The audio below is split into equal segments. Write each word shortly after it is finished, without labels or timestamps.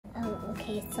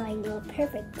Okay, so I know a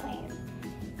perfect plan.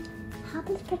 How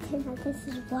about pretend that this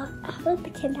is water? How about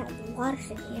pretend that the water's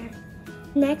in here?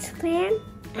 Next plan,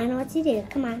 I know what to do.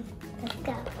 Come on, let's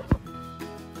go.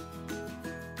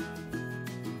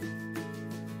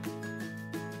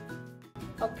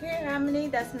 Okay, Harmony,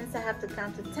 that means I have to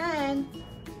count to 10.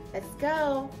 Let's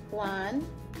go. 1,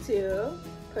 2,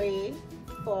 3,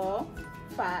 4,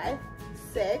 5,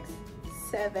 6,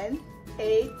 7,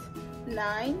 8,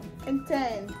 9, and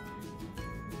 10.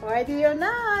 Ready or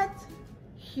not?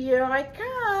 Here I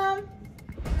come.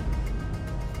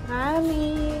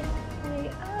 Harmony,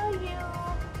 where are you?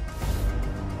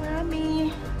 Harmony,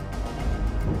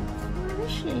 where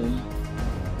is she?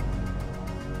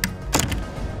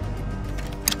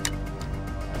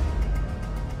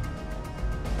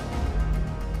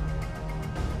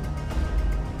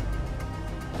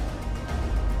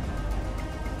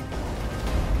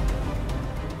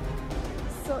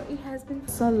 So it has been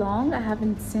so long, I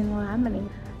haven't seen Harmony.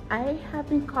 I have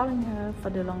been calling her for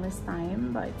the longest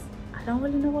time, but I don't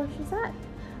really know where she's at.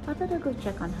 I better go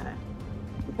check on her.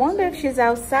 Wonder if she's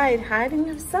outside, hiding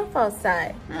herself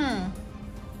outside.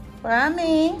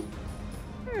 Rami?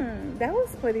 That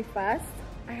was pretty fast.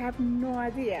 I have no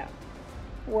idea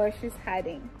where she's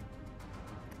hiding.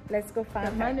 Let's go find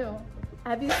her. Manu,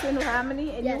 have you seen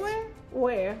Harmony anywhere? Yes.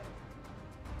 Where?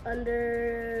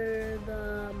 Under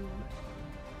the...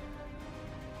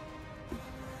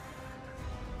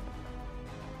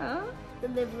 Huh? The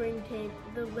living room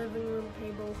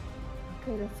table.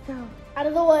 Okay, let's go. Out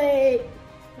of the way!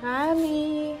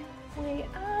 Rami, where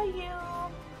are you?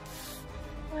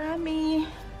 Rami,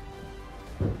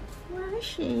 where is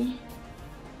she?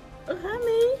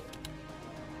 Rami,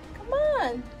 come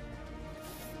on.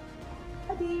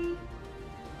 Daddy,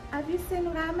 have you seen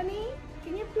Harmony?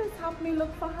 Can you please help me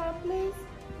look for her, please?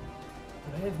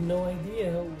 I have no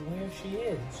idea where she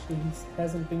is. She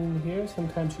hasn't been in here.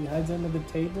 Sometimes she hides under the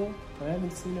table. I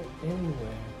haven't seen her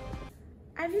anywhere.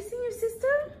 Have you seen your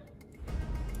sister?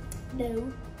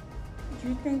 No. Do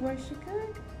you think where she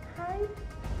could hide?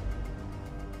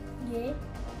 Yeah.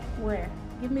 Where?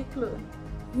 Give me a clue.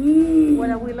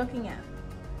 What are we looking at?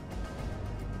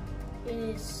 It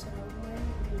is somewhere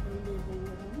in the living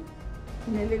room.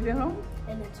 In the living room?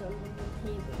 And it's under the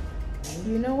table.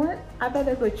 You know what? I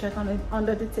better go check on it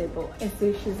under the table and see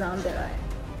if she's on there.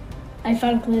 I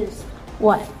found clues.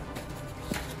 What?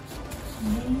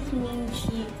 These mean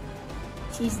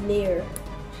she's near.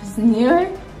 She's near?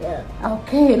 Yeah.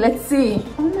 Okay, let's see.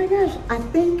 Oh my gosh, I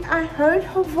think I heard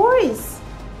her voice.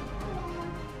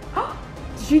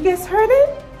 Did you guys heard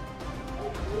it?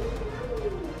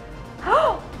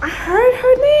 I heard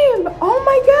her name. Oh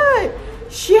my god.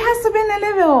 She has to be in the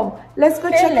living room. Let's go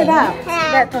check it out.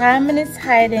 That Ramen is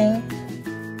hiding.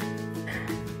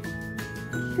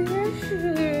 There she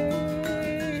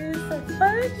is. I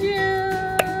found you.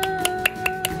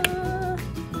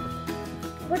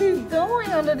 What are you doing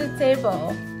under the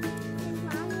table?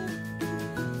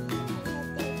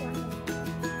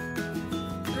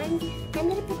 I'm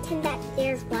gonna pretend that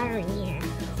there's water in here.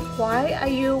 Why are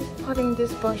you putting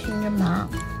this brush in your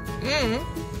mouth?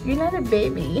 You're not a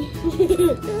baby.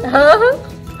 Huh?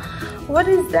 What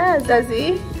is that,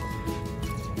 Zazie?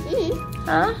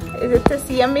 Huh? Is it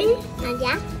tasty yummy?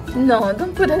 Yeah. No,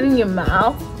 don't put it in your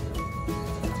mouth.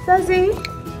 Zazie?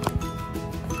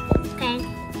 Okay.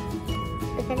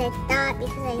 Because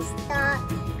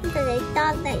I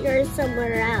thought that you're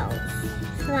somewhere else.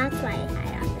 So that's why I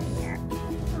hide under here.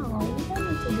 Oh, you don't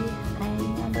need to be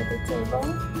hiding under the table.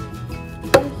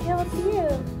 I'll help you.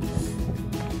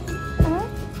 Huh?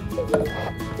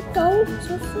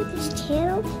 So for this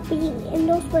channel,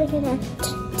 we're gonna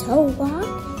walk,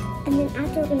 and then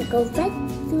after we're gonna go right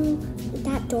through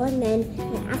that door, and then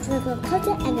after we're gonna close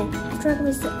it, and then after we're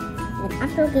gonna sit, and then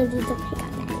after we're gonna do the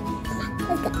pickup bag. Come on,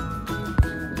 let's go.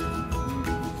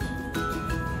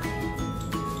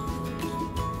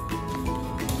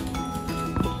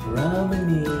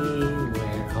 Ramani,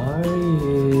 where are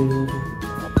you?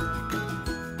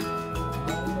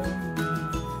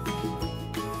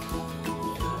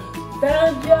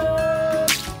 Found you!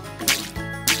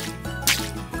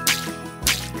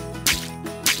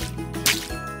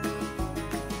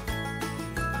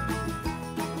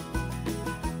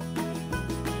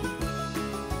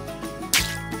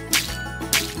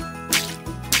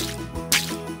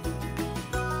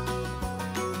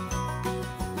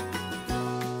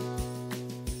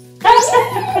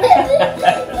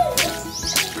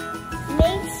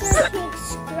 Make sure to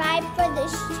subscribe for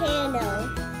this channel.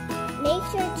 Make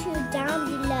sure to down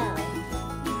below.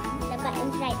 The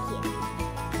button's right here.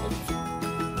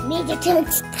 Make sure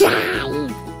to subscribe.